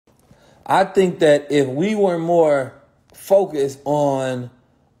I think that if we were more focused on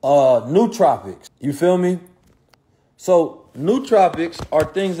nootropics, you feel me? So nootropics are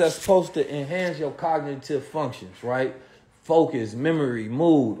things that's supposed to enhance your cognitive functions, right? Focus, memory,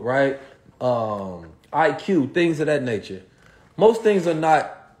 mood, right? IQ, things of that nature. Most things are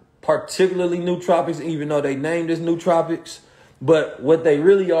not particularly nootropics, even though they named as nootropics. But what they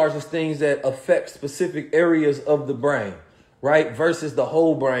really are is just things that affect specific areas of the brain, right? Versus the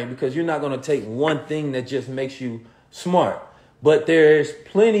whole brain, because you're not going to take one thing that just makes you smart. But there's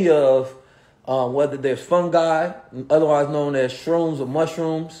plenty of, whether there's fungi, otherwise known as shrooms or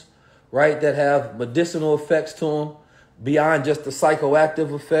mushrooms, right, that have medicinal effects to them beyond just the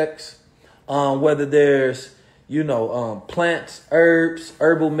psychoactive effects. Whether there's, plants, herbs,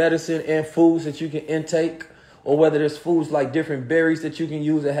 herbal medicine, and foods that you can intake, or whether there's foods like different berries that you can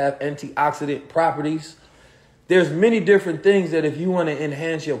use that have antioxidant properties. There's many different things that if you want to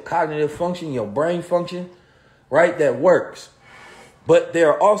enhance your cognitive function, your brain function, right, that works. But there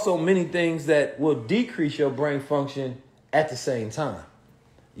are also many things that will decrease your brain function at the same time.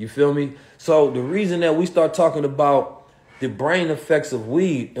 You feel me? So the reason that we start talking about the brain effects of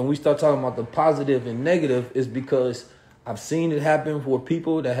weed and we start talking about the positive and negative is because I've seen it happen for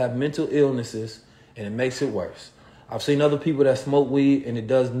people that have mental illnesses and it makes it worse. I've seen other people that smoke weed and it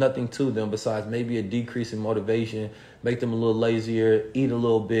does nothing to them besides maybe a decrease in motivation, make them a little lazier, eat a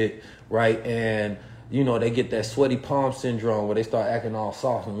little bit, right? And, they get that sweaty palm syndrome where they start acting all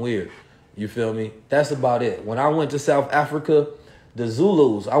soft and weird. You feel me? That's about it. When I went to South Africa, the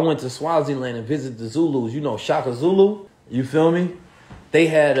Zulus, I went to Swaziland and visited the Zulus, Shaka Zulu, you feel me? They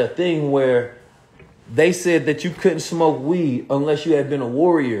had a thing where they said that you couldn't smoke weed unless you had been a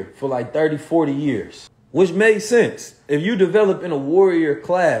warrior for like 30, 40 years, which made sense. If you develop in a warrior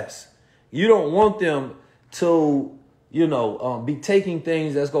class, you don't want them to, be taking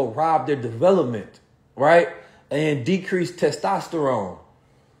things that's going to rob their development, right? And decrease testosterone.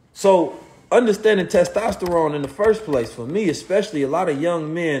 So understanding testosterone in the first place, for me especially, a lot of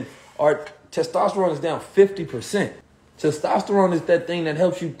young men testosterone is down 50%. Testosterone is that thing that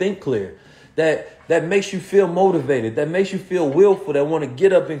helps you think clear, that makes you feel motivated, that makes you feel willful, that want to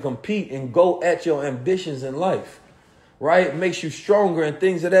get up and compete and go at your ambitions in life, right? It makes you stronger and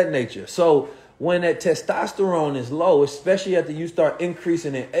things of that nature. So when that testosterone is low, especially after you start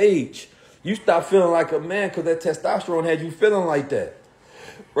increasing in age, you start feeling like a man because that testosterone had you feeling like that,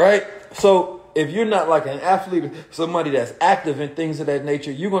 right? So if you're not like an athlete, somebody that's active and things of that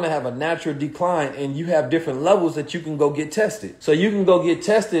nature, you're going to have a natural decline and you have different levels that you can go get tested. So you can go get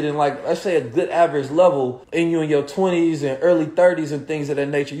tested in like, let's say a good average level in your 20s and early 30s and things of that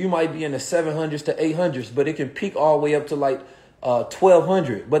nature. You might be in the 700s to 800s, but it can peak all the way up to like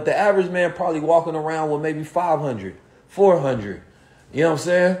 1200. But the average man probably walking around with maybe 500, 400. You know what I'm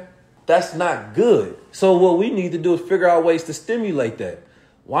saying? That's not good. So what we need to do is figure out ways to stimulate that.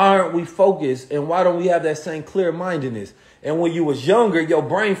 Why aren't we focused and why don't we have that same clear-mindedness? And when you was younger, your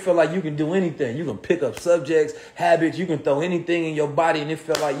brain felt like you can do anything. You can pick up subjects, habits, you can throw anything in your body and it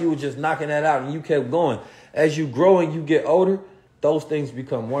felt like you were just knocking that out and you kept going. As you grow and you get older, those things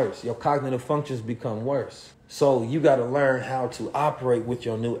become worse. Your cognitive functions become worse. So you got to learn how to operate with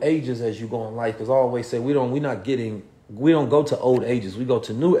your new ages as you go in life. Because I always say we don't go to old ages. We go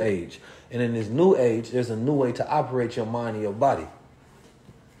to new age. And in this new age, there's a new way to operate your mind and your body.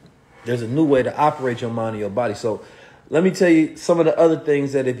 There's a new way to operate your mind and your body. So let me tell you some of the other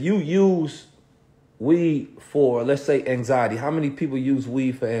things that if you use weed for, let's say, anxiety, how many people use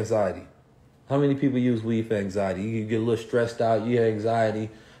weed for anxiety? How many people use weed for anxiety? You get a little stressed out, you have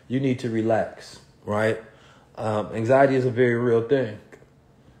anxiety, you need to relax, right? Anxiety is a very real thing.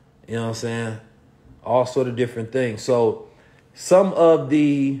 You know what I'm saying? All sort of different things. So some of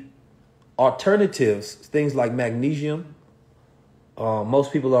the alternatives, things like magnesium,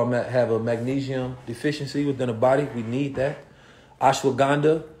 most people have a magnesium deficiency within the body. We need that.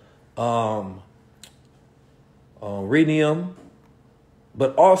 Ashwagandha, rhenium,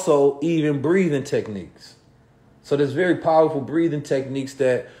 but also even breathing techniques. So there's very powerful breathing techniques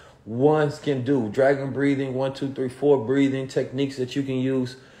that ones can do. Dragon breathing, 1, 2, 3, 4 breathing techniques that you can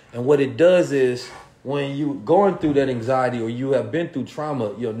use. And what it does is when you're going through that anxiety or you have been through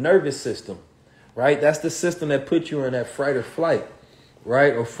trauma, your nervous system, right? That's the system that puts you in that fight or flight,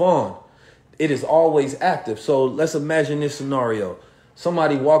 right? Or fawn. It is always active. So let's imagine this scenario.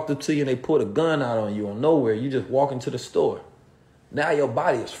 Somebody walked up to you and they put a gun out on you on nowhere. You just walk into the store. Now your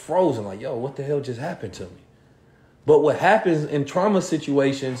body is frozen. Like, yo, what the hell just happened to me? But what happens in trauma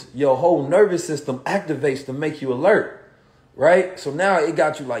situations, your whole nervous system activates to make you alert, right? So now it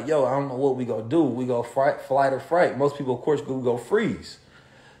got you like, yo, I don't know what we gonna do. We go fight, flight or fright. Most people, of course, go freeze.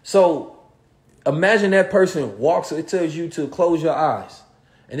 So imagine that person walks, it tells you to close your eyes.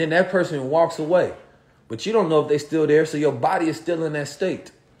 And then that person walks away. But you don't know if they're still there. So your body is still in that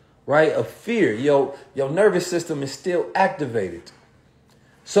state, right, of fear. Your nervous system is still activated.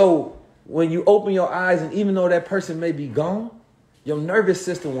 So when you open your eyes, and even though that person may be gone, your nervous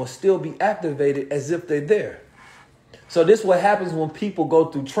system will still be activated as if they're there. So this is what happens when people go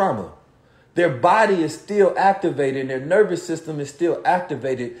through trauma. Their body is still activated and their nervous system is still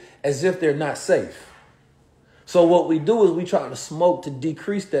activated as if they're not safe. So what we do is we try to smoke to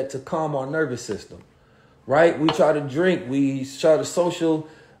decrease that, to calm our nervous system, right? We try to drink. We try to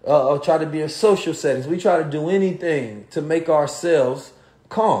try to be in social settings. We try to do anything to make ourselves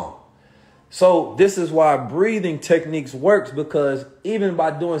calm. So this is why breathing techniques works, because even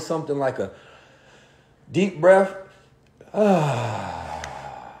by doing something like a deep breath,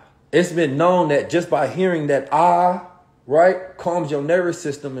 it's been known that just by hearing that right, calms your nervous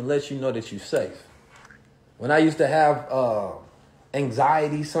system and lets you know that you're safe. When I used to have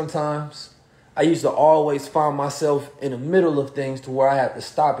anxiety sometimes, I used to always find myself in the middle of things to where I had to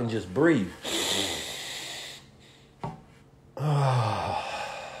stop and just breathe. I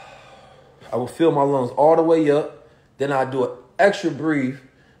would fill my lungs all the way up. Then I'd do an extra breathe,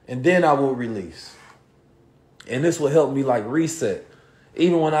 and then I would release. And this would help me like reset.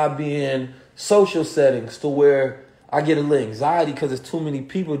 Even when I be in social settings to where I get a little anxiety because there's too many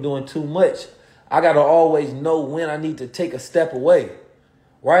people doing too much, I got to always know when I need to take a step away,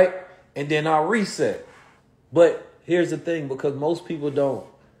 right? And then I'll reset. But here's the thing, because most people don't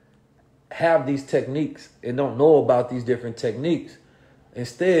have these techniques and don't know about these different techniques.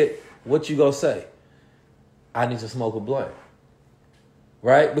 Instead, what you gonna say? I need to smoke a blunt,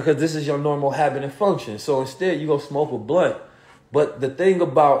 right? Because this is your normal habit and function. So instead, you go smoke a blunt. But the thing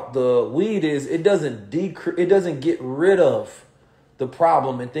about the weed is it doesn't get rid of the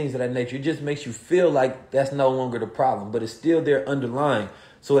problem and things of that nature. It just makes you feel like that's no longer the problem, but it's still there underlying.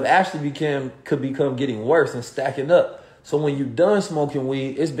 So it actually could become getting worse and stacking up. So when you're done smoking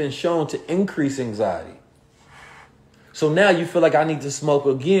weed, it's been shown to increase anxiety. So now you feel like I need to smoke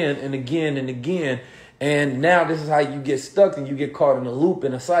again and again and again. And now this is how you get stuck and you get caught in a loop,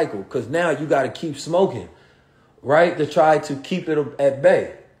 in a cycle, because now you got to keep smoking, right? To try to keep it at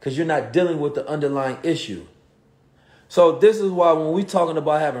bay, because you're not dealing with the underlying issue. So this is why when we're talking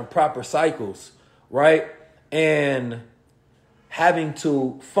about having proper cycles, right, and having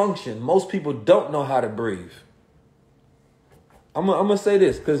to function, most people don't know how to breathe. I'm gonna say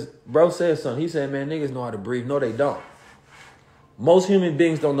this because bro said something. He said, man, niggas know how to breathe. No, they don't. Most human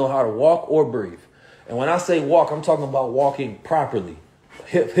beings don't know how to walk or breathe. And when I say walk, I'm talking about walking properly.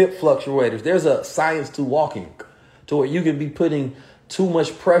 Hip fluctuators. There's a science to walking, to where you can be putting too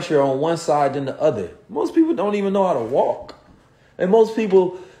much pressure on one side than the other. Most people don't even know how to walk. And most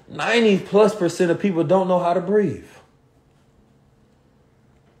people, 90+% of people don't know how to breathe.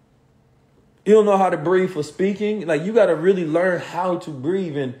 You don't know how to breathe for speaking. Like, you got to really learn how to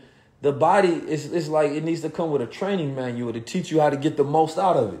breathe. And the body, it's like it needs to come with a training manual to teach you how to get the most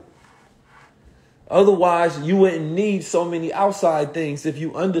out of it. Otherwise, you wouldn't need so many outside things if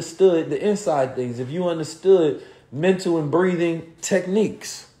you understood the inside things, if you understood mental and breathing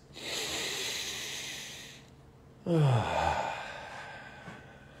techniques.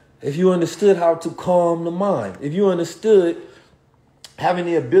 If you understood how to calm the mind, if you understood having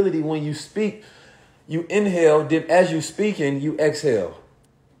the ability when you speak, you inhale, then as you're speaking, you exhale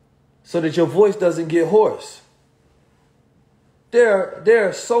so that your voice doesn't get hoarse. There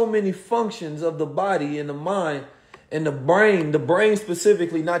are so many functions of the body and the mind and the brain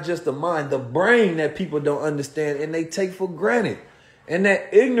specifically, not just the mind, the brain that people don't understand and they take for granted. And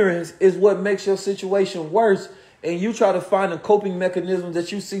that ignorance is what makes your situation worse. And you try to find a coping mechanism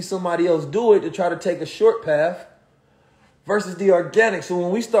that you see somebody else do it to try to take a short path versus the organic. So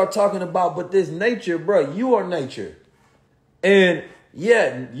when we start talking about, but this nature, bro, you are nature. And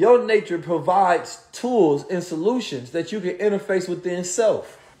yeah, your nature provides tools and solutions that you can interface within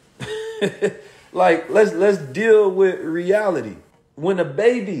self. Like, let's deal with reality. When a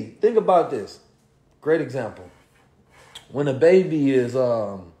baby, think about this. Great example. When a baby is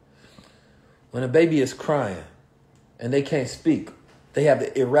crying and they can't speak, they have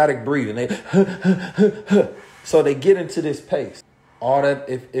the erratic breathing. So they get into this pace. All that,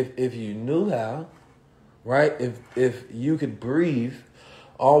 if you knew how, right? If you could breathe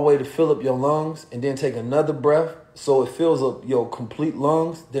all the way to fill up your lungs and then take another breath so it fills up your complete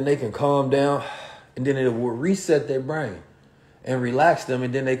lungs, then they can calm down and then it will reset their brain and relax them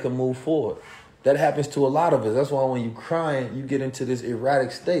and then they can move forward. That happens to a lot of us. That's why when you're crying, you get into this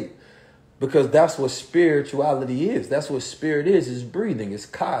erratic state. Because that's what spirituality is. That's what spirit is breathing. It's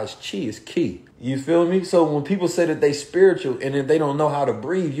ka, it's chi, it's ki. You feel me? So when people say that they spiritual and then they don't know how to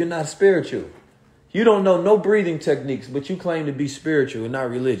breathe, you're not spiritual. You don't know no breathing techniques, but you claim to be spiritual and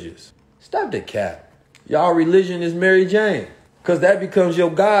not religious. Stop the cap. Y'all religion is Mary Jane. Because that becomes your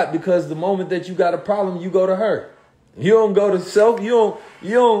God, because the moment that you got a problem, you go to her. You don't go to self. You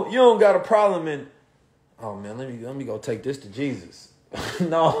don't got a problem in, oh man, let me go take this to Jesus.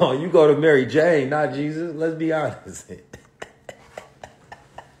 No, you go to Mary Jane, not Jesus. Let's be honest.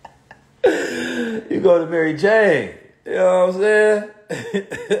 You go to Mary Jane. You know what I'm saying?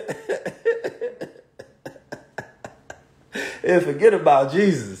 And forget about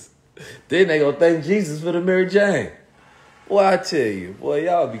Jesus. Then they gonna thank Jesus for the Mary Jane. Boy, I tell you, boy,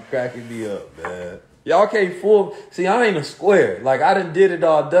 y'all be cracking me up, man. Y'all can't fool. See, I ain't a square. Like, I done did it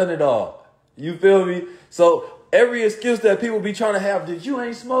all, done it all. You feel me? So every excuse that people be trying to have, did you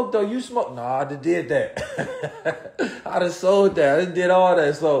ain't smoke though? You smoke? Nah, I done did that. I done sold that. I done did all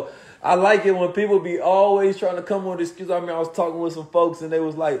that. So I like it when people be always trying to come with excuse. I mean, I was talking with some folks and they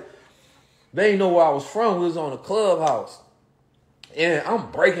was like, they didn't know where I was from. We was on a clubhouse. And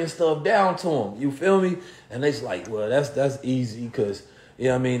I'm breaking stuff down to them. You feel me? And they's like, well, that's easy because, you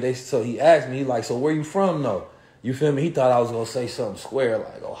know what I mean? So he asked me, like, so where you from though? You feel me? He thought I was going to say something square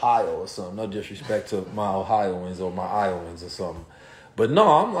like Ohio or something. No disrespect to my Ohioans or my Iowans or something. But no,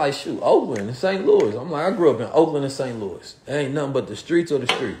 I'm like, shoot, Oakland and St. Louis. I'm like, I grew up in Oakland and St. Louis. There ain't nothing but the streets or the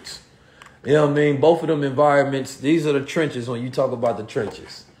streets. You know what I mean? Both of them environments, these are the trenches when you talk about the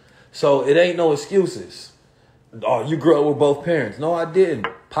trenches. So it ain't no excuses. Oh, you grew up with both parents. No, I didn't.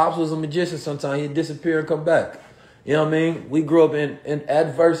 Pops was a magician sometimes. He'd disappear and come back. You know what I mean? We grew up in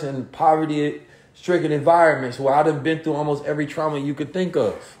adverse and poverty-stricken environments where I done been through almost every trauma you could think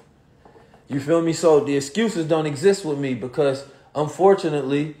of. You feel me? So the excuses don't exist with me because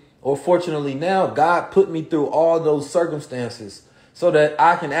unfortunately, or fortunately now, God put me through all those circumstances so that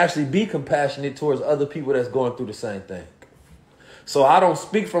I can actually be compassionate towards other people that's going through the same thing. So I don't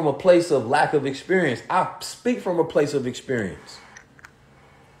speak from a place of lack of experience. I speak from a place of experience.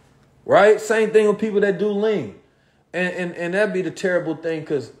 Right? Same thing with people that do lean. And that'd be the terrible thing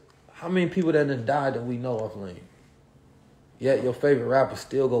because how many people that done died that we know of lean? Yet your favorite rapper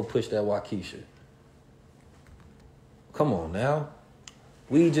still go push that Waukesha. Come on now.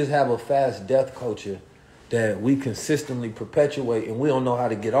 We just have a fast death culture that we consistently perpetuate and we don't know how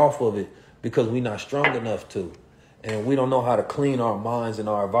to get off of it because we're not strong enough to. And we don't know how to clean our minds and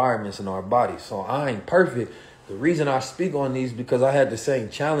our environments and our bodies. So I ain't perfect. The reason I speak on these because I had the same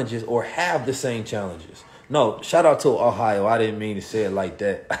challenges or have the same challenges. No, shout out to Ohio. I didn't mean to say it like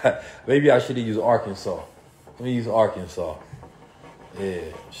that. Maybe I should have used Arkansas. Let me use Arkansas. Yeah,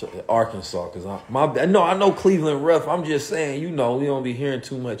 Arkansas. Because I know Cleveland rough. I'm just saying, you know, we don't be hearing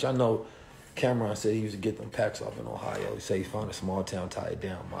too much. I know Cameron said he used to get them packs off in Ohio. He said he found a small town, tied it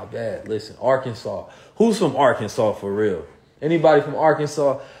down. My bad. Listen, Arkansas. Who's from Arkansas for real? Anybody from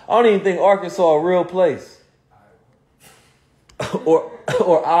Arkansas? I don't even think Arkansas a real place.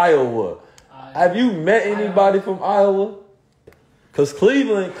 or Iowa. Have you met anybody from Iowa? Cause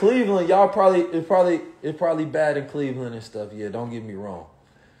Cleveland, y'all it's probably bad in Cleveland and stuff. Yeah, don't get me wrong.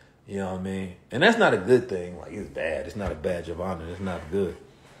 You know what I mean? And that's not a good thing. Like it's bad. It's not a badge of honor. It's not good.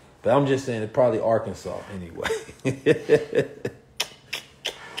 But I'm just saying it's probably Arkansas anyway.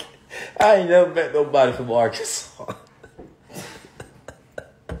 I ain't never met nobody from Arkansas.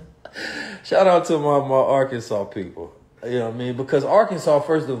 Shout out to my Arkansas people. You know what I mean? Because Arkansas,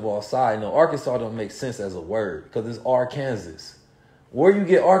 first of all, side note, Arkansas don't make sense as a word because it's Arkansas. Where you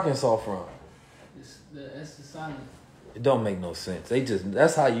get Arkansas from? That's the silent. It don't make no sense.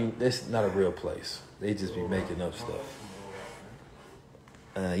 That's not a real place. They just be making up stuff.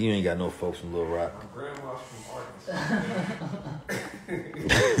 You ain't got no folks from Little Rock. My grandma's from Arkansas.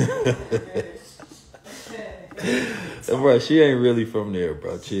 Bro, she ain't really from there,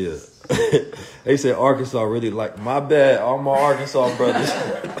 bro. Chill. They said Arkansas really like, my bad, all my Arkansas brothers.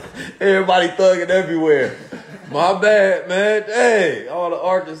 Everybody thugging everywhere. My bad, man. Hey, all the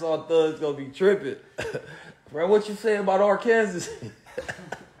Arkansas thugs gonna be tripping. Bro, what you saying about Arkansas?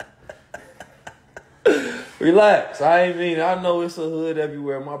 Relax. I know it's a hood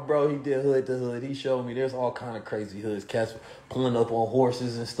everywhere. My bro, he did hood to hood. He showed me there's all kind of crazy hoods. Cats pulling up on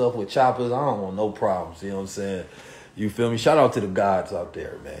horses and stuff with choppers. I don't want no problems. You know what I'm saying? You feel me? Shout out to the gods out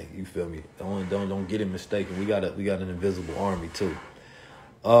there, man. You feel me? Don't get it mistaken. We got an invisible army too.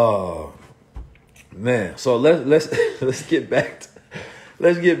 Man. So let's get back.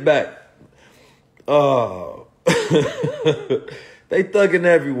 Let's get back. They thugging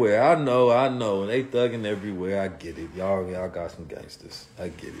everywhere. I know. They thugging everywhere. I get it. Y'all got some gangsters. I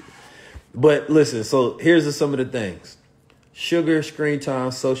get it. But listen, so here's some of the things. Sugar, screen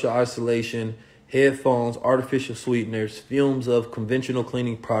time, social isolation, headphones, artificial sweeteners, fumes of conventional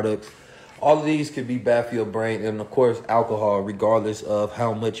cleaning products. All of these could be bad for your brain. And, of course, alcohol, regardless of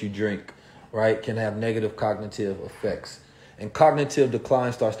how much you drink, right, can have negative cognitive effects. And cognitive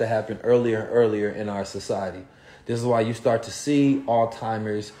decline starts to happen earlier and earlier in our society. This is why you start to see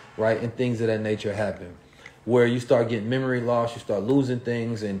Alzheimer's, right, and things of that nature happen, where you start getting memory loss, you start losing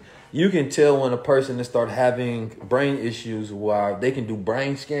things, and you can tell when a person has started having brain issues while they can do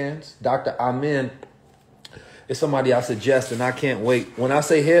brain scans. Dr. Amen is somebody I suggest, and I can't wait. When I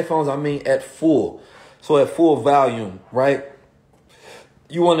say headphones, I mean at full. So at full volume, right?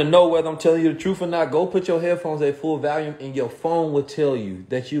 You want to know whether I'm telling you the truth or not? Go put your headphones at full volume, and your phone will tell you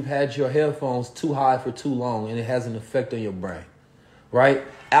that you've had your headphones too high for too long, and it has an effect on your brain, right?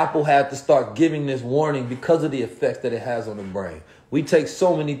 Apple had to start giving this warning because of the effects that it has on the brain. We take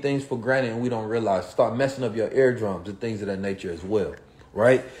so many things for granted and we don't realize. Start messing up your eardrums and things of that nature as well,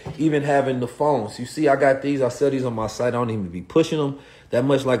 right? Even having the phones. You see, I got these. I sell these on my site. I don't even be pushing them that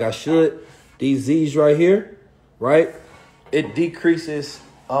much like I should. These Z's right here, right? It decreases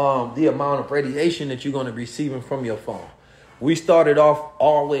the amount of radiation that you're going to be receiving from your phone. We started off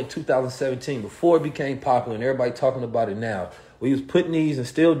all the way in 2017 before it became popular and everybody talking about it now. We was putting these and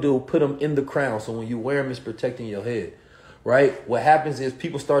still do put them in the crown. So when you wear them, it's protecting your head, right? What happens is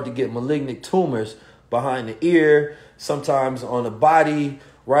people start to get malignant tumors behind the ear, sometimes on the body,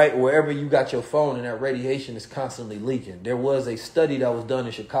 right? Wherever you got your phone and that radiation is constantly leaking. There was a study that was done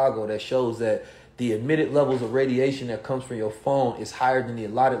in Chicago that shows that the admitted levels of radiation that comes from your phone is higher than the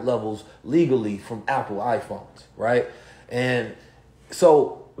allotted levels legally from Apple iPhones, right? And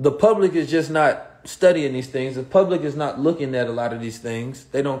so the public is just not studying these things. The public is not looking at a lot of these things.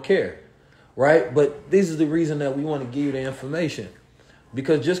 They don't care, right? But this is the reason that we want to give you the information.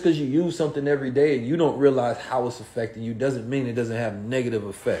 Because just because you use something every day and you don't realize how it's affecting you doesn't mean it doesn't have negative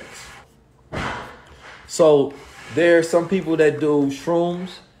effects. So there are some people that do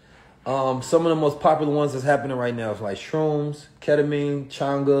shrooms. Some of the most popular ones that's happening right now is like shrooms, ketamine,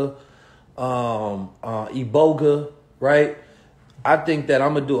 changa, iboga, right? I think that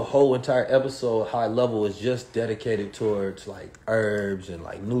I'm going to do a whole entire episode, High Level, is just dedicated towards like herbs and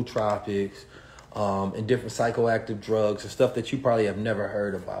like nootropics and different psychoactive drugs and stuff that you probably have never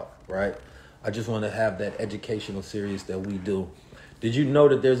heard about, right? I just want to have that educational series that we do. Did you know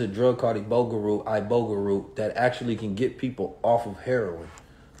that there's a drug called iboga root that actually can get people off of heroin,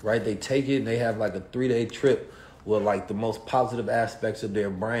 right? They take it and they have like a 3-day trip with like the most positive aspects of their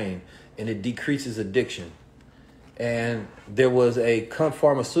brain, and it decreases addiction. And there was a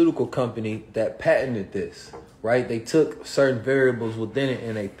pharmaceutical company that patented this, right? They took certain variables within it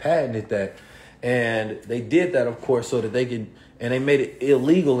and they patented that. And they did that, of course, so that they can, and they made it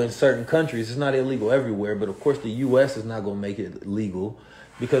illegal in certain countries. It's not illegal everywhere, but of course the U.S. is not going to make it legal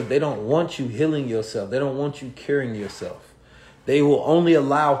because they don't want you healing yourself. They don't want you curing yourself. They will only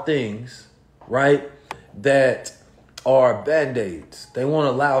allow things, right, that are Band-Aids. They won't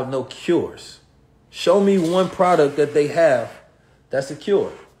allow no cures. Show me one product that they have that's a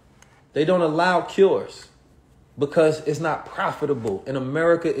cure. They don't allow cures because it's not profitable. And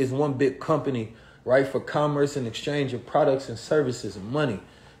America is one big company, right, for commerce and exchange of products and services and money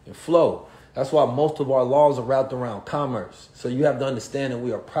and flow. That's why most of our laws are wrapped around commerce. So you have to understand that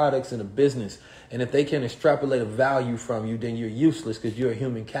we are products in a business. And if they can extrapolate a value from you, then you're useless because you're a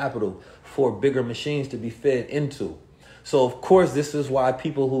human capital for bigger machines to be fed into. So, of course, this is why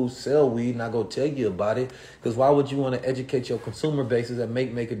people who sell weed, not going to tell you about it, because why would you want to educate your consumer bases that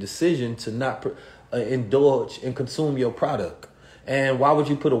make a decision to not indulge and consume your product? And why would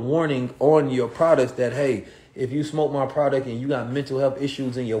you put a warning on your products that, hey, if you smoke my product and you got mental health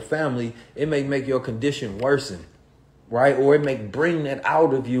issues in your family, it may make your condition worsen, right? Or it may bring that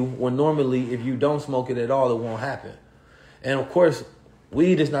out of you when normally if you don't smoke it at all, it won't happen. And, of course,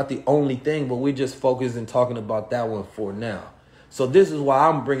 weed is not the only thing, but we just focused and talking about that one for now. So this is why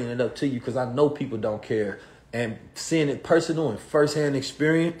I'm bringing it up to you, because I know people don't care. And seeing it personal and firsthand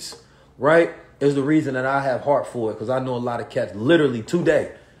experience, right, is the reason that I have heart for it, because I know a lot of cats literally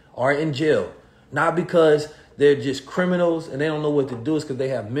today are in jail. Not because they're just criminals and they don't know what to do. It's because they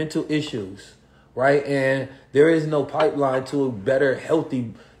have mental issues, right? And there is no pipeline to a better,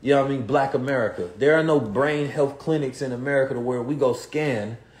 healthy, you know what I mean, Black America. There are no brain health clinics in America to where we go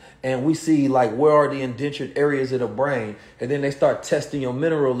scan and we see like where are the indentured areas of the brain, and then they start testing your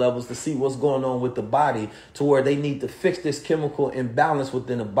mineral levels to see what's going on with the body to where they need to fix this chemical imbalance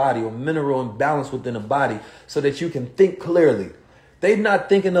within the body or mineral imbalance within the body so that you can think clearly. They're not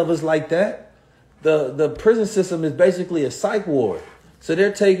thinking of us like that. The prison system is basically a psych ward. So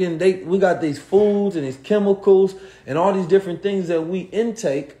they're taking, we got these foods and these chemicals and all these different things that we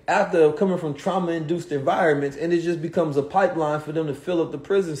intake after coming from trauma-induced environments, and it just becomes a pipeline for them to fill up the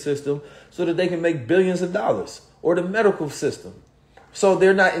prison system so that they can make billions of dollars, or the medical system. So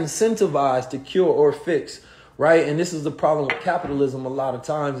they're not incentivized to cure or fix, right? And this is the problem with capitalism a lot of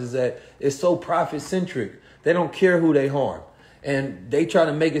times, is that it's so profit-centric. They don't care who they harm. And they try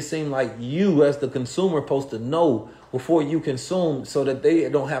to make it seem like you as the consumer are supposed to know before you consume, so that they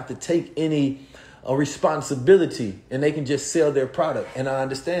don't have to take any responsibility and they can just sell their product. And I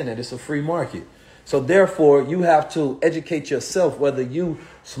understand that it's a free market. So therefore, you have to educate yourself whether you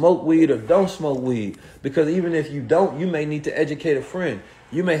smoke weed or don't smoke weed. Because even if you don't, you may need to educate a friend.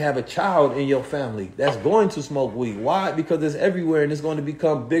 You may have a child in your family that's going to smoke weed. Why? Because it's everywhere and it's going to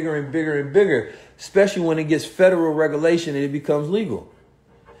become bigger and bigger and bigger, especially when it gets federal regulation and it becomes legal.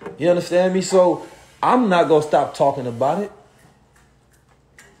 You understand me? So I'm not going to stop talking about it.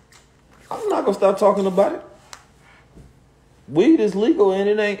 I'm not going to stop talking about it. Weed is legal and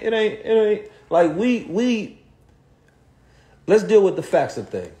it ain't like let's deal with the facts of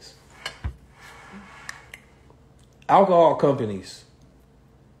things. Alcohol companies,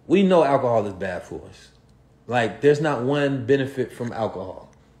 we know alcohol is bad for us. Like, there's not one benefit from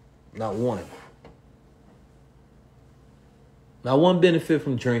alcohol. Not one. Not one benefit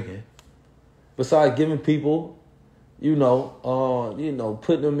from drinking. Besides giving people, putting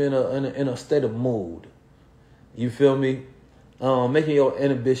them in a state of mood. You feel me? Making your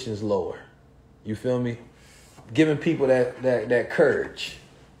inhibitions lower. You feel me? Giving people that courage.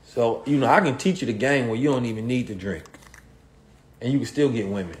 So, I can teach you the game where you don't even need to drink. And you can still get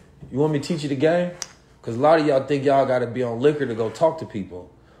women. You want me to teach you the game? Because a lot of y'all think y'all got to be on liquor to go talk to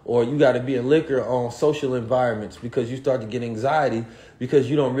people. Or you got to be in liquor on social environments because you start to get anxiety because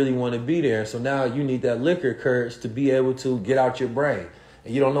you don't really want to be there. So now you need that liquor courage to be able to get out your brain.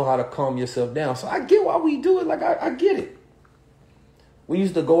 And you don't know how to calm yourself down. So I get why we do it. Like, I get it. We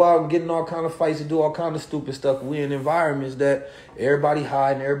used to go out and get in all kind of fights and do all kind of stupid stuff. We in environments that everybody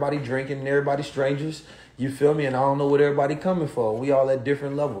high and everybody drinking and everybody strangers. You feel me? And I don't know what everybody coming for. We all at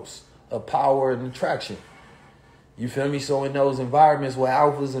different levels of power and attraction. You feel me? So in those environments where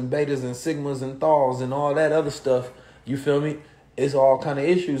alphas and betas and sigmas and thals and all that other stuff, you feel me? It's all kind of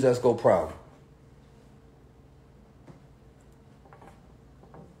issues that's go problem.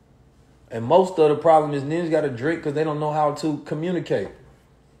 And most of the problem is niggas got to drink because they don't know how to communicate.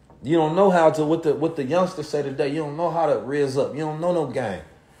 You don't know how to, what the youngsters say today, you don't know how to raise up. You don't know no game.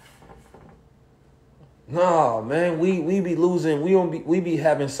 No, man, we be losing, we be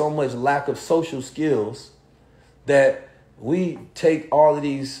having so much lack of social skills that we take all of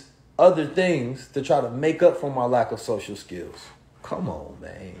these other things to try to make up for my lack of social skills. Come on,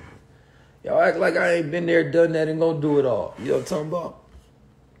 man. Y'all act like I ain't been there, done that, and gonna do it all. You know what I'm talking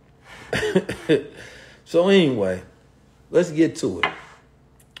about? So anyway, let's get to it.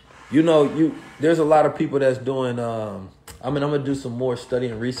 There's a lot of people that's doing, I'm gonna do some more study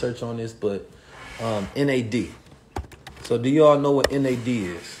and research on this, but NAD. So do y'all know what NAD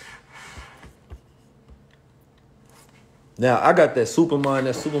is? Now, I got that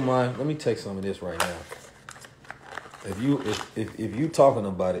Supermind. Let me take some of this right now. If you talking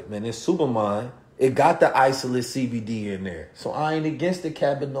about it, man, it's Supermind. It got the isolate CBD in there. So I ain't against the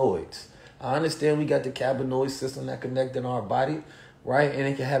cannabinoids. I understand we got the cannabinoid system that connect in our body, right? And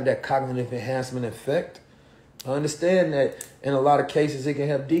it can have that cognitive enhancement effect. I understand that in a lot of cases it can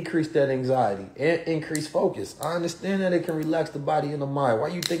help decrease that anxiety and increase focus. I understand that it can relax the body and the mind. Why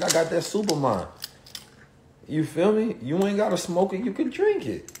you think I got that Supermind? You feel me? You ain't got to smoke it. You can drink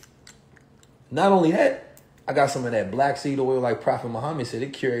it. Not only that, I got some of that black seed oil, like Prophet Muhammad said,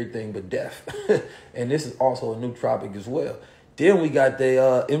 it cure everything but death. And this is also a nootropic as well. Then we got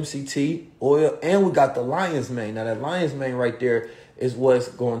the MCT oil, and we got the lion's mane. Now, that lion's mane right there is what's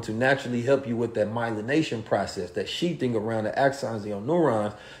going to naturally help you with that myelination process, that sheathing around the axons of your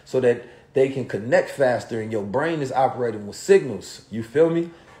neurons so that they can connect faster and your brain is operating with signals. You feel me?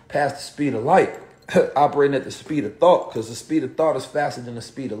 Past the speed of light. Operating at the speed of thought, because the speed of thought is faster than the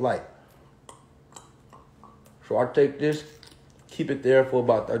speed of light. So I take this, keep it there for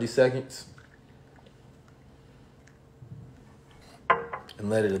about 30 seconds, and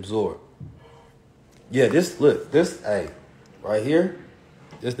let it absorb. Yeah, hey, right here,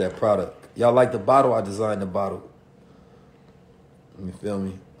 this that product. Y'all like the bottle? I designed the bottle. You feel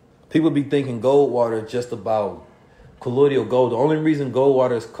me? People be thinking gold water is just about colloidal gold. The only reason gold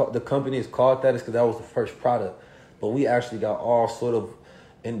water is the company is called that is because that was the first product. But we actually got all sort of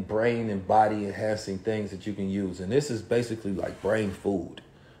in brain and body enhancing things that you can use. And this is basically like brain food.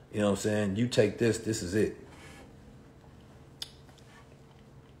 You know what I'm saying? You take this is it.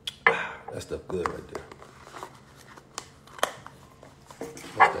 That stuff good right there.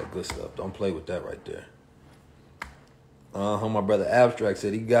 That's that good stuff. Don't play with that right there. My brother Abstract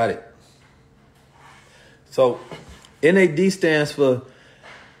said he got it. So, NAD stands for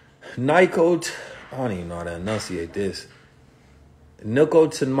I don't even know how to enunciate this.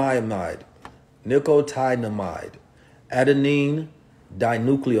 Nicotinamide, adenine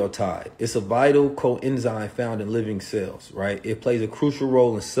dinucleotide. It's a vital coenzyme found in living cells, right? It plays a crucial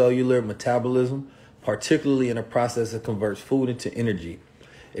role in cellular metabolism, particularly in the process that converts food into energy.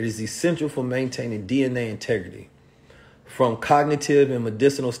 It is essential for maintaining DNA integrity. From cognitive and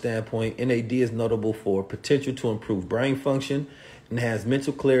medicinal standpoint, NAD is notable for potential to improve brain function, enhance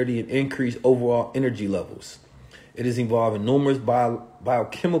mental clarity, and increase overall energy levels. It is involved in numerous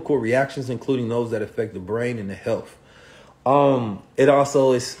biochemical reactions, including those that affect the brain and the health. It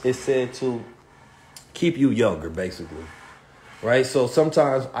also is said to keep you younger, basically, right? So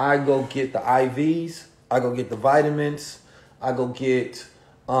sometimes I go get the IVs, I go get the vitamins, I go get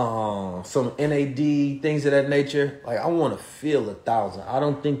some NAD, things of that nature. Like, I want to feel 1,000. I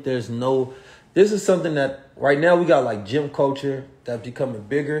don't think this is something that right now we got like gym culture that's becoming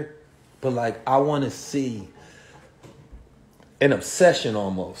bigger, but like I want to see an obsession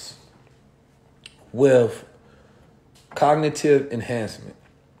almost with cognitive enhancement.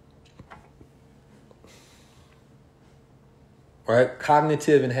 Right?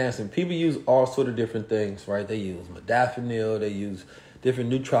 Cognitive enhancement. People use all sort of different things, right? They use modafinil, they use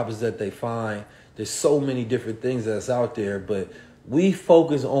different nootropics that they find. There's so many different things that's out there, but we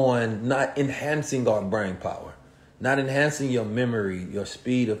focus on not enhancing our brain power, not enhancing your memory, your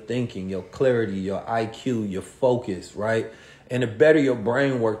speed of thinking, your clarity, your IQ, your focus, right? And the better your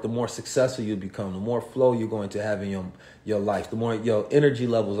brain work, the more successful you become, the more flow you're going to have in your life, the more your energy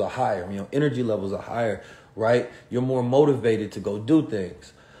levels are higher. When your energy levels are higher, right, you're more motivated to go do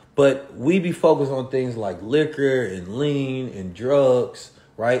things. But we be focused on things like liquor and lean and drugs,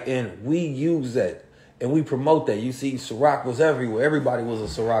 right? And we use that and we promote that. You see, Ciroc was everywhere. Everybody was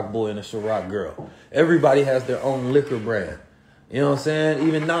a Ciroc boy and a Ciroc girl. Everybody has their own liquor brand. You know what I'm saying?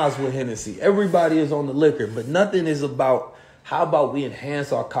 Even Nas with Hennessy. Everybody is on the liquor, but nothing is about how about we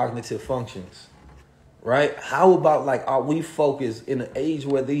enhance our cognitive functions, right? How about like we focus in an age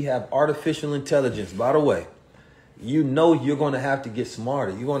where they have artificial intelligence? By the way, you know you're going to have to get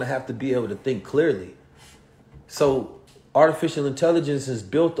smarter. You're going to have to be able to think clearly. So artificial intelligence is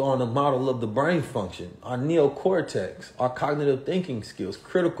built on a model of the brain function, our neocortex, our cognitive thinking skills,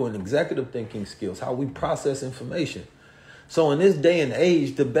 critical and executive thinking skills, how we process information. So in this day and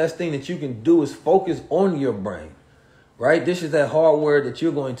age, the best thing that you can do is focus on your brain, right? This is that hardware that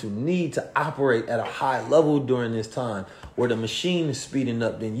you're going to need to operate at a high level during this time where the machine is speeding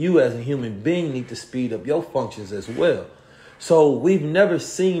up, then you as a human being need to speed up your functions as well. So we've never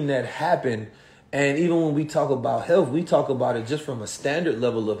seen that happen. And even when we talk about health, we talk about it just from a standard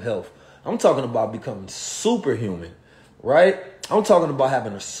level of health. I'm talking about becoming superhuman, right? I'm talking about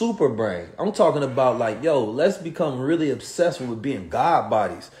having a super brain. I'm talking about like, let's become really obsessed with being God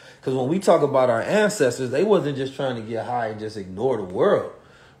bodies. Because when we talk about our ancestors, they wasn't just trying to get high and just ignore the world,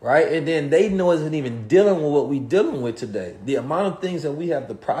 right? And then they wasn't even dealing with what we're dealing with today. The amount of things that we have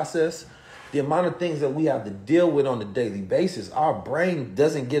to process, the amount of things that we have to deal with on a daily basis, our brain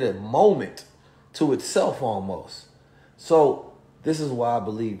doesn't get a moment to itself almost. So this is why I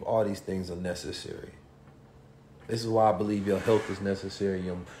believe all these things are necessary. This is why I believe your health is necessary,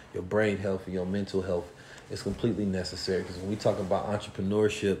 your brain health and your mental health is completely necessary. Because when we talk about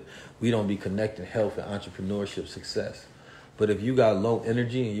entrepreneurship, we don't be connecting health and entrepreneurship success. But if you got low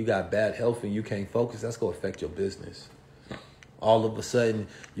energy and you got bad health and you can't focus, that's going to affect your business. All of a sudden,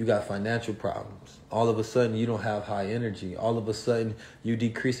 you got financial problems. All of a sudden, you don't have high energy. All of a sudden, you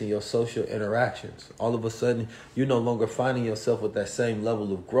decreasing your social interactions. All of a sudden, you're no longer finding yourself with that same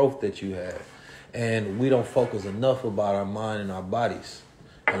level of growth that you had. And we don't focus enough about our mind and our bodies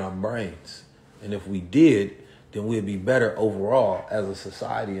and our brains. And if we did, then we'd be better overall as a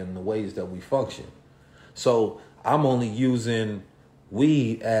society in the ways that we function. So I'm only using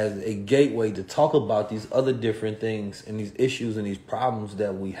weed as a gateway to talk about these other different things and these issues and these problems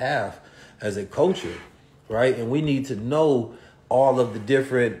that we have as a culture, right? And we need to know all of the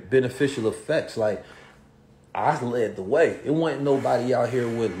different beneficial effects. Like, I led the way. It wasn't nobody out here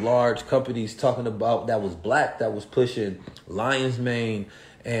with large companies talking about that was black, that was pushing lion's mane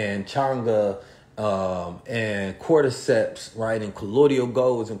and changa and cordyceps, right? And colloidal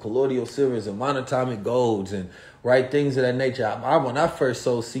golds and colloidal silvers and monatomic golds and right, things of that nature. When I first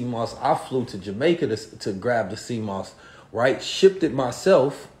sold sea moss, I flew to Jamaica to grab the sea moss, right? Shipped it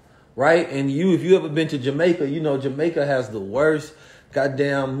myself, right? And if you ever been to Jamaica, you know Jamaica has the worst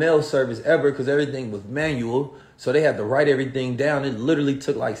goddamn mail service ever because everything was manual. So they had to write everything down. It literally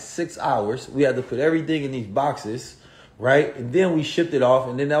took like 6 hours. We had to put everything in these boxes, right? And then we shipped it off.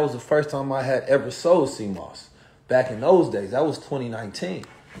 And then that was the first time I had ever sold CMOS. Back in those days, that was 2019.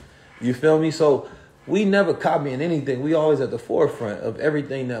 You feel me? So we never copying anything. We always at the forefront of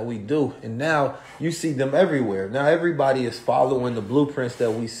everything that we do. And now you see them everywhere. Now everybody is following the blueprints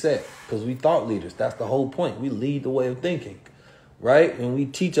that we set because we thought leaders. That's the whole point. We lead the way of thinking, right? And we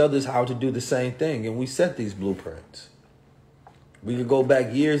teach others how to do the same thing. And we set these blueprints. We could go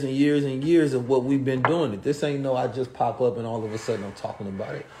back years and years and years of what we've been doing. It. This ain't no I just pop up and all of a sudden I'm talking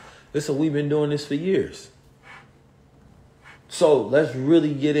about it. Listen, we've been doing this for years. So let's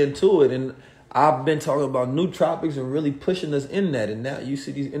really get into it. And I've been talking about nootropics and really pushing us in that. And now you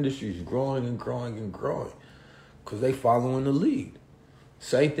see these industries growing and growing and growing because they following the lead.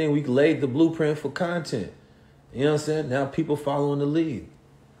 Same thing, we laid the blueprint for content. You know what I'm saying? Now people following the lead.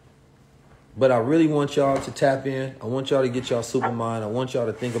 But I really want y'all to tap in. I want y'all to get y'all supermind. I want y'all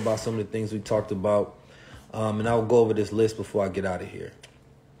to think about some of the things we talked about. And I'll go over this list before I get out of here.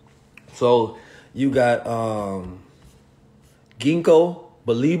 So you got ginkgo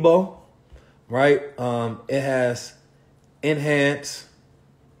biloba, right? It has enhanced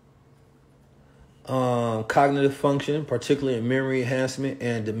cognitive function, particularly in memory enhancement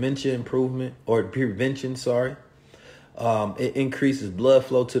and dementia improvement or prevention, sorry. It increases blood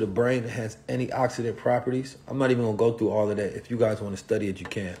flow to the brain. It has antioxidant properties. I'm not even going to go through all of that. If you guys want to study it, you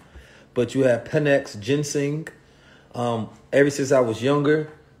can. But you have Panax ginseng. Ever since I was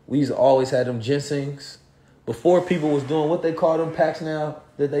younger, we used to always have them ginsengs. Before people was doing what they call them packs now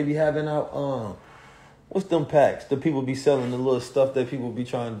that they be having out. What's them packs? The people be selling the little stuff that people be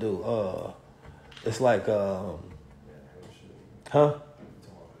trying to do. It's like,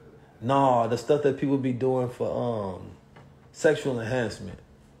 No, the stuff that people be doing for sexual enhancement.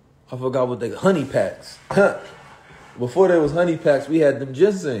 I forgot what they honey packs. Before there was honey packs, we had them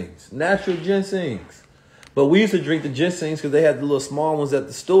ginsengs, natural ginsengs. But we used to drink the ginsengs because they had the little small ones at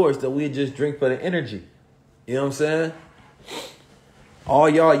the stores that we'd just drink for the energy. You know what I'm saying? All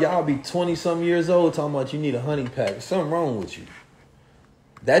y'all be 20-some years old talking about you need a honey pack. There's something wrong with you.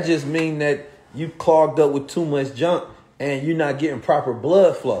 That just mean that you clogged up with too much junk and you're not getting proper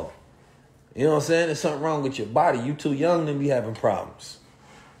blood flow. You know what I'm saying? There's something wrong with your body. You too young to be having problems.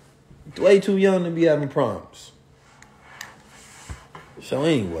 Way too young to be having problems. So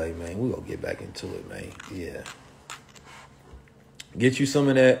anyway, man, we're going to get back into it, man. Yeah. Get you some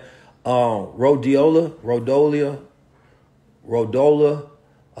of that rhodolia,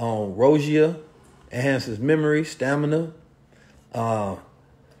 rosia, enhances memory, stamina.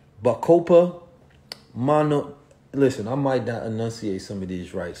 Bacopa, listen, I might not enunciate some of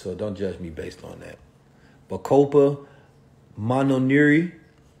these right, so don't judge me based on that. Bacopa mononuri,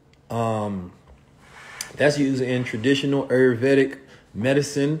 that's used in traditional Ayurvedic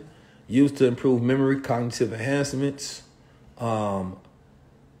medicine, used to improve memory, cognitive enhancements.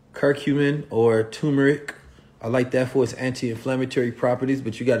 Curcumin or turmeric, I like that for its anti-inflammatory properties,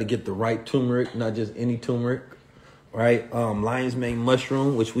 but you got to get the right turmeric, not just any turmeric, right? Lion's mane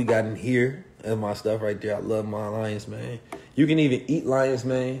mushroom, which we got in here. That's my stuff right there. I love my lion's mane. You can even eat lion's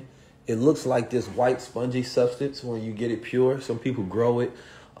mane. It looks like this white spongy substance when you get it pure. Some people grow it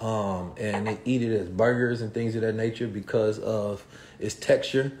and they eat it as burgers and things of that nature because of its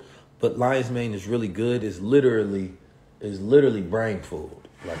texture. But lion's mane is really good. It's literally brain food,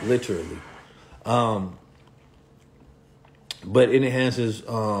 like literally. But it enhances,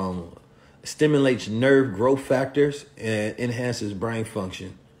 stimulates nerve growth factors and enhances brain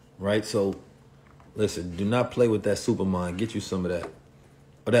function, right? So listen, do not play with that supermind. Get you some of that.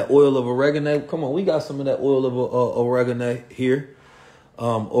 Or that oil of oregano. Come on, we got some of that oil of oregano here.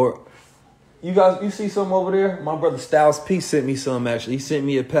 Or you guys, you see some over there? My brother Styles P sent me some, actually. He sent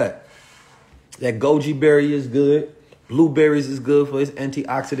me a pack. That goji berry is good. Blueberries is good for its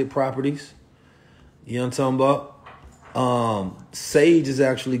antioxidant properties. You know what I'm talking about? Sage is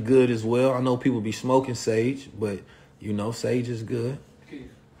actually good as well. I know people be smoking sage, but you know, sage is good.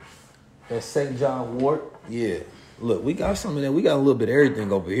 That St. John wort, yeah. Look, we got some of that. We got a little bit of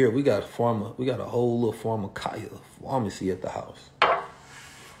everything over here. We got a whole little pharmacy at the house.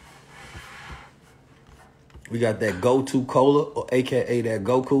 We got that Go-To Cola, or AKA that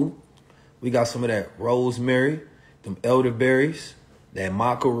Goku. We got some of that rosemary, them elderberries, that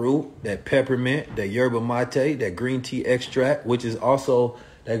maca root, that peppermint, that yerba mate, that green tea extract, which is also,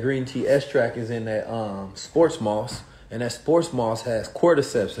 that green tea extract is in that sports moss, and that sports moss has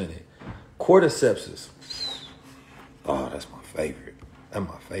cordyceps in it. Cordyceps. Oh, that's my favorite. That's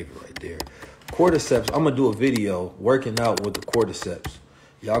my favorite right there. cordyceps, I'm going to do a video working out with the cordyceps.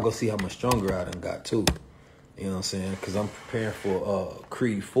 Y'all go see how much stronger I done got too. You know what I'm saying? Because I'm preparing for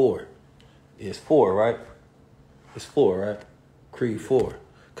Creed 4. It's 4, right? It's 4, right? Creed 4.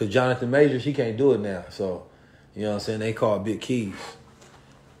 Because Jonathan Majors, he can't do it now. So, you know what I'm saying? They call Big Keys.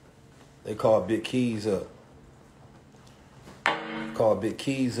 They call Big Keys up. Call Big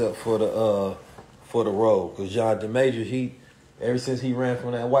Keys up for the role. Because Jonathan Majors, he, ever since he ran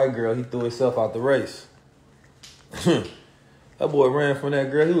from that white girl, he threw himself out the race. That boy ran from that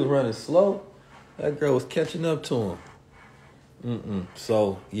girl. He was running slow. That girl was catching up to him.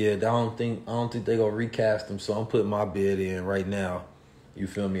 So yeah, I don't think they gonna recast him. So I'm putting my bid in right now. You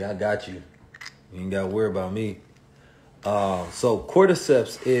feel me? I got you. You ain't gotta worry about me. So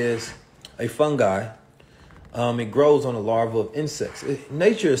cordyceps is a fungi. It grows on the larva of insects.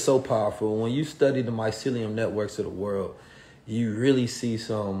 Nature is so powerful. When you study the mycelium networks of the world, you really see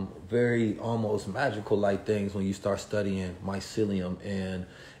some very almost magical like things when you start studying mycelium. And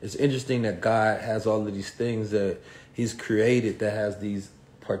it's interesting that God has all of these things that he's created that has these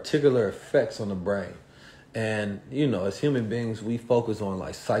particular effects on the brain. And, you know, as human beings, we focus on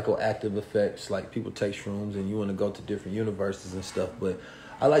like psychoactive effects, like people take shrooms and you want to go to different universes and stuff. But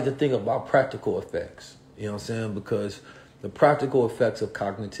I like to think about practical effects, you know what I'm saying? Because the practical effects of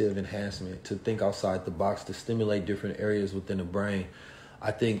cognitive enhancement, to think outside the box, to stimulate different areas within the brain,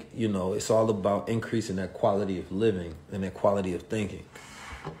 I think, you know, it's all about increasing that quality of living and that quality of thinking.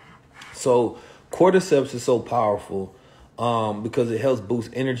 So cordyceps is so powerful because it helps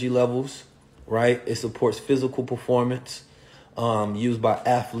boost energy levels, right? It supports physical performance, used by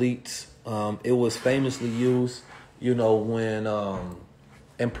athletes. It was famously used, you know, when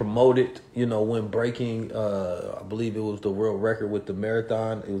and promoted, you know, when breaking, I believe it was the world record with the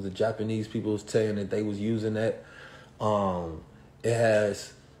marathon. It was the Japanese people was saying that they was using that. It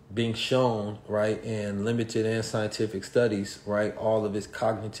has been shown, right, in limited and scientific studies, right, all of its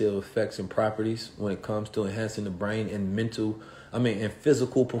cognitive effects and properties when it comes to enhancing the brain and and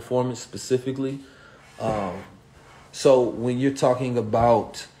physical performance specifically. So when you're talking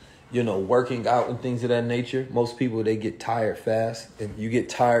about, you know, working out and things of that nature, most people, they get tired fast, and you get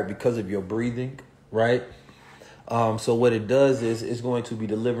tired because of your breathing, right? So what it does is it's going to be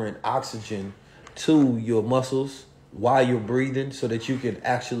delivering oxygen to your muscles while you're breathing so that you can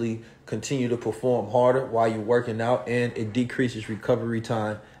actually continue to perform harder while you're working out, and it decreases recovery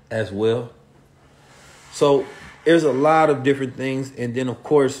time as well. So there's a lot of different things. And then, of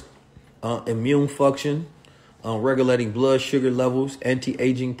course, immune function, regulating blood sugar levels,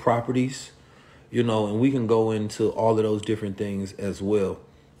 anti-aging properties, you know, and we can go into all of those different things as well.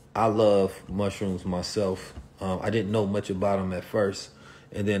 I love mushrooms myself. I didn't know much about them at first,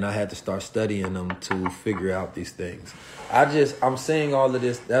 and then I had to start studying them to figure out these things. I'm saying all of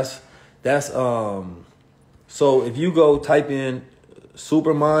this. So if you go type in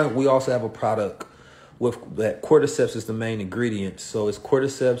Supermind, we also have a product with that cordyceps is the main ingredient. So it's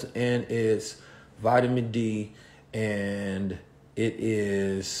cordyceps and it's vitamin D, and it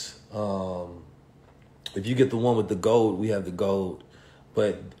is if you get the one with the gold, we have the gold,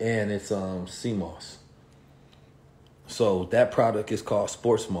 and it's sea moss. So that product is called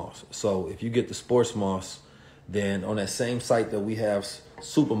Sports Moss. So if you get the Sports Moss, then on that same site that we have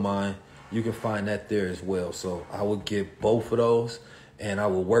Supermind, you can find that there as well. So I would get both of those and I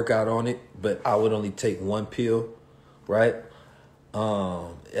will work out on it, but I would only take one pill, right?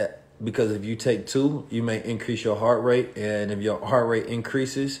 Because if you take two, you may increase your heart rate. And if your heart rate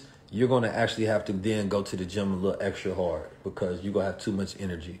increases, you're going to actually have to then go to the gym a little extra hard because you're going to have too much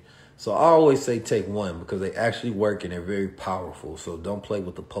energy. So I always say take one because they actually work and they're very powerful. So don't play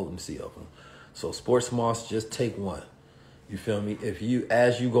with the potency of them. So Sports Moss, just take one. You feel me?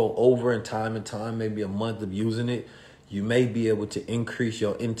 As you go over in time and time, maybe a month of using it, you may be able to increase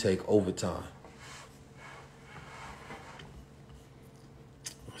your intake over time.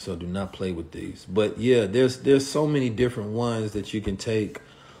 So do not play with these. But yeah, there's so many different ones that you can take.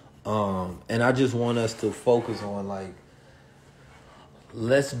 And I just want us to focus on, like,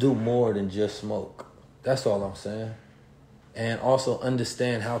 let's do more than just smoke. That's all I'm saying. And also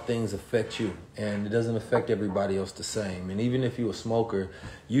understand how things affect you. And it doesn't affect everybody else the same. And even if you're a smoker,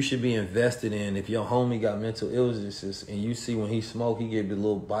 you should be invested in, if your homie got mental illnesses and you see when he smoke, he get a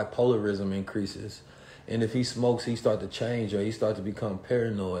little bipolarism increases. And if he smokes, he start to change, or he start to become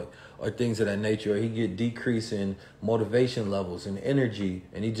paranoid, or things of that nature, or he get decrease in motivation levels and energy,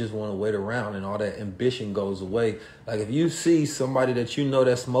 and he just want to wait around, and all that ambition goes away. Like if you see somebody that you know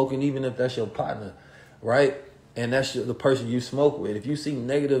that's smoking, even if that's your partner, right, and that's the person you smoke with, if you see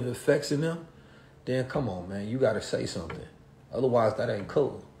negative effects in them, then come on, man, you got to say something. Otherwise, that ain't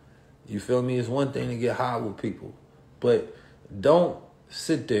cool. You feel me? It's one thing to get high with people, but don't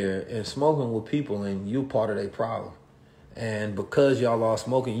sit there and smoking with people and you part of their problem. And because y'all are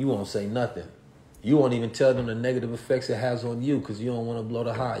smoking, you won't say nothing. You won't even tell them the negative effects it has on you because you don't want to blow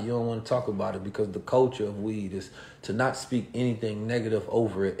the high. You don't want to talk about it because the culture of weed is to not speak anything negative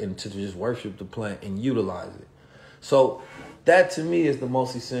over it and to just worship the plant and utilize it. So that to me is the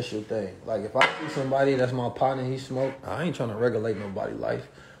most essential thing. Like if I see somebody that's my partner, he smoke, I ain't trying to regulate nobody's life.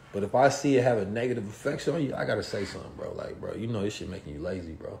 But if I see it having negative effects on you, I got to say something, bro. Like, bro, you know this shit making you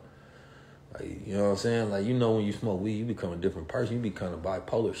lazy, bro. Like, you know what I'm saying? Like, you know when you smoke weed, you become a different person. You be kind of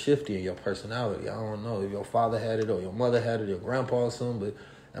bipolar, shifty in your personality. I don't know if your father had it or your mother had it or your grandpa or something, but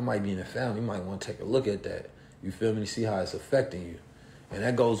that might be in the family. You might want to take a look at that. You feel me? To see how it's affecting you. And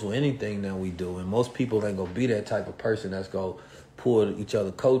that goes with anything that we do. And most people ain't going to be that type of person that's going to pull each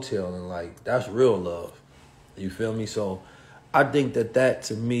other coattail and like, that's real love. You feel me? So I think that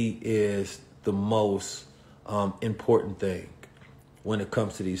to me is the most important thing when it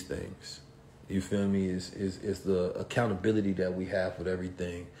comes to these things. You feel me? Is the accountability that we have with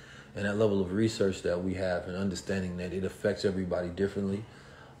everything and that level of research that we have and understanding that it affects everybody differently.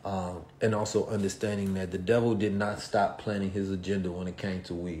 And also understanding that the devil did not stop planning his agenda when it came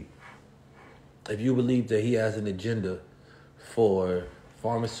to weed. If you believe that he has an agenda for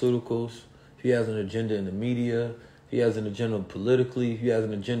pharmaceuticals, he has an agenda in the media, he has an agenda politically, he has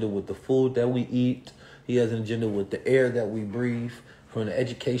an agenda with the food that we eat, he has an agenda with the air that we breathe, from the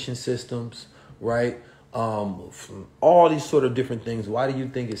education systems, right? From all these sort of different things. Why do you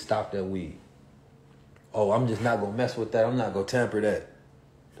think it stopped at weed? Oh, I'm just not going to mess with that. I'm not going to tamper that.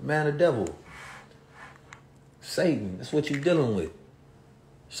 The man, the devil. Satan. That's what you're dealing with.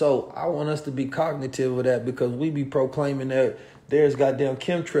 So I want us to be cognitive of that because we be proclaiming that there's goddamn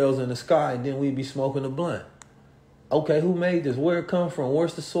chemtrails in the sky and then we be smoking a blunt. Okay, who made this? Where it come from?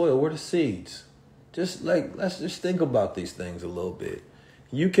 Where's the soil? Where the seeds? Just like, let's just think about these things a little bit.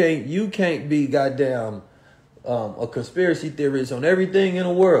 You can't be goddamn a conspiracy theorist on everything in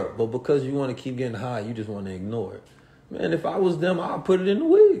the world, but because you want to keep getting high, you just want to ignore it. Man, if I was them, I'd put it in the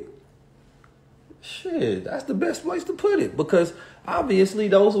weed. Shit, that's the best place to put it because obviously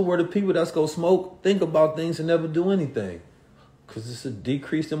those who were the people that's gonna smoke, think about things and never do anything because it's a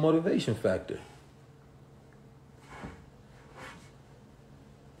decrease in motivation factor.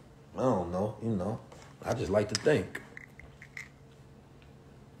 I don't know, I just like to think.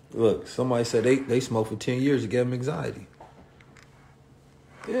 Look, somebody said they smoked for 10 years to get them anxiety.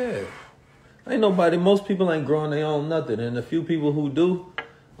 Yeah. Most people ain't growing their own nothing. And the few people who do,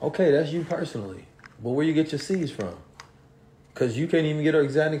 okay, that's you personally. But where you get your seeds from? Because you can't even get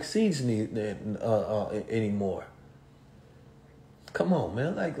organic seeds anymore. Come on,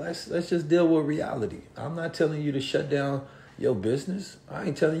 man. Like, let's just deal with reality. I'm not telling you to shut down your business. I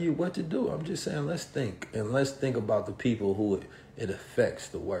ain't telling you what to do. I'm just saying let's think. And let's think about the people who it affects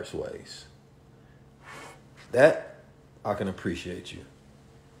the worst ways. That, I can appreciate you.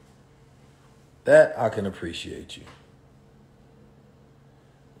 That, I can appreciate you.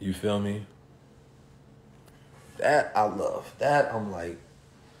 You feel me? That, I love. That, I'm like,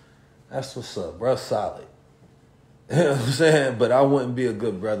 that's what's up, bro. Solid. You know what I'm saying? But I wouldn't be a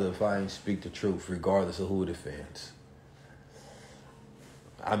good brother if I ain't speak the truth, regardless of who it offends.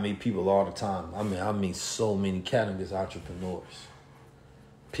 I meet people all the time. I meet so many cannabis entrepreneurs.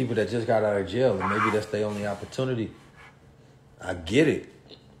 People that just got out of jail and maybe that's their only opportunity. I get it.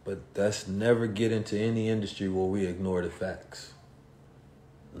 But let's never get into any industry where we ignore the facts.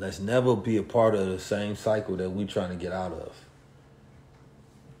 Let's never be a part of the same cycle that we're trying to get out of.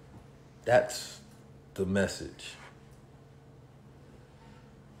 That's the message.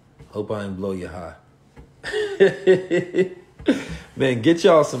 Hope I didn't blow you high. Man, get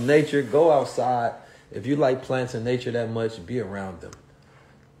y'all some nature. Go outside. If you like plants and nature that much, be around them.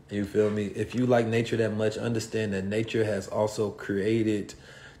 You feel me? If you like nature that much, understand that nature has also created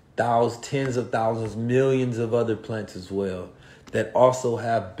tens of thousands, millions of other plants as well that also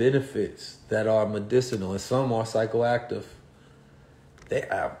have benefits that are medicinal and some are psychoactive. They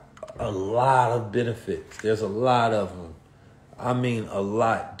have a lot of benefits. There's a lot of them. I mean a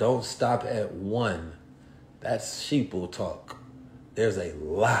lot. Don't stop at one. That's sheeple talk. There's a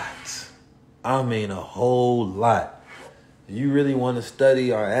lot. I mean a whole lot. You really want to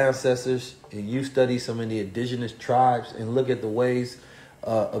study our ancestors and you study some of the indigenous tribes and look at the ways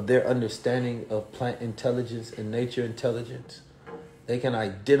of their understanding of plant intelligence and nature intelligence. They can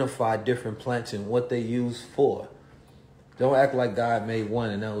identify different plants and what they use for. Don't act like God made one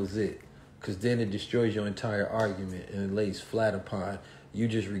and that was it. Because then it destroys your entire argument and it lays flat upon you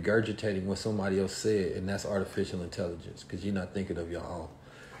just regurgitating what somebody else said, and that's artificial intelligence because you're not thinking of your own.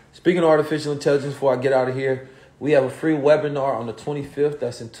 Speaking of artificial intelligence, before I get out of here, we have a free webinar on the 25th.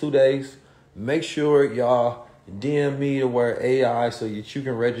 That's in 2 days. Make sure y'all DM me the word AI so that you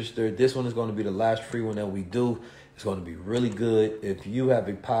can register. This one is going to be the last free one that we do. It's going to be really good. If you have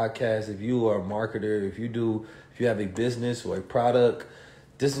a podcast, if you are a marketer, if you have a business or a product,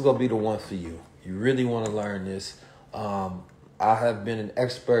 this is going to be the one for you. You really want to learn this. I have been an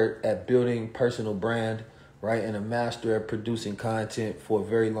expert at building personal brand, right, and a master at producing content for a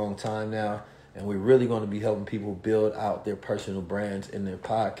very long time now. And we're really going to be helping people build out their personal brands in their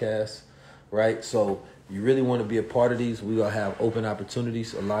podcasts, right? So you really want to be a part of these. We're going to have open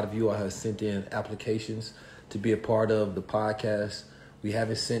opportunities. A lot of you all have sent in applications to be a part of the podcast. We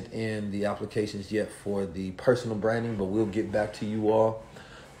haven't sent in the applications yet for the personal branding, but we'll get back to you all.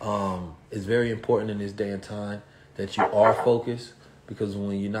 It's very important in this day and time that you are focused, because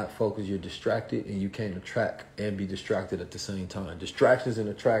when you're not focused, you're distracted, and you can't attract and be distracted at the same time. Distractions and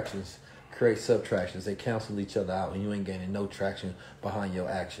attractions create subtractions. They cancel each other out, and you ain't gaining no traction behind your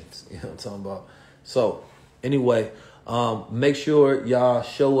actions. You know what I'm talking about? So anyway, make sure y'all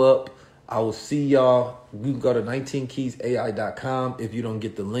show up. I will see y'all. You can go to 19keysai.com if you don't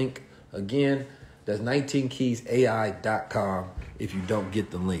get the link. Again, that's 19keysai.com if you don't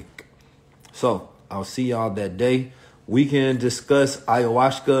get the link. So I'll see y'all that day. We can discuss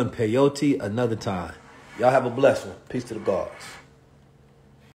ayahuasca and peyote another time. Y'all have a blessed one. Peace to the gods.